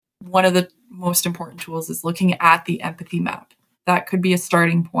one of the most important tools is looking at the empathy map. That could be a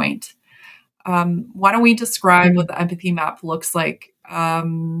starting point. Why don't we describe what the empathy map looks like?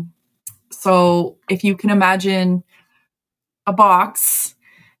 So if you can imagine a box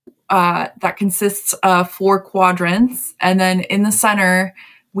that consists of 4 quadrants, and then in the center,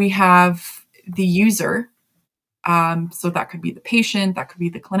 we have the user. So that could be the patient, that could be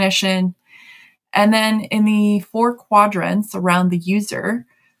the clinician. And then in the 4 quadrants around the user,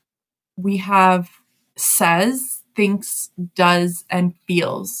 we have says, thinks, does, and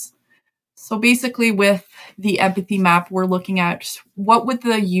feels. So basically with the empathy map, we're looking at what would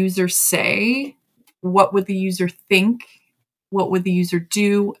the user say, what would the user think, what would the user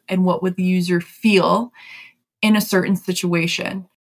do, and what would the user feel in a certain situation.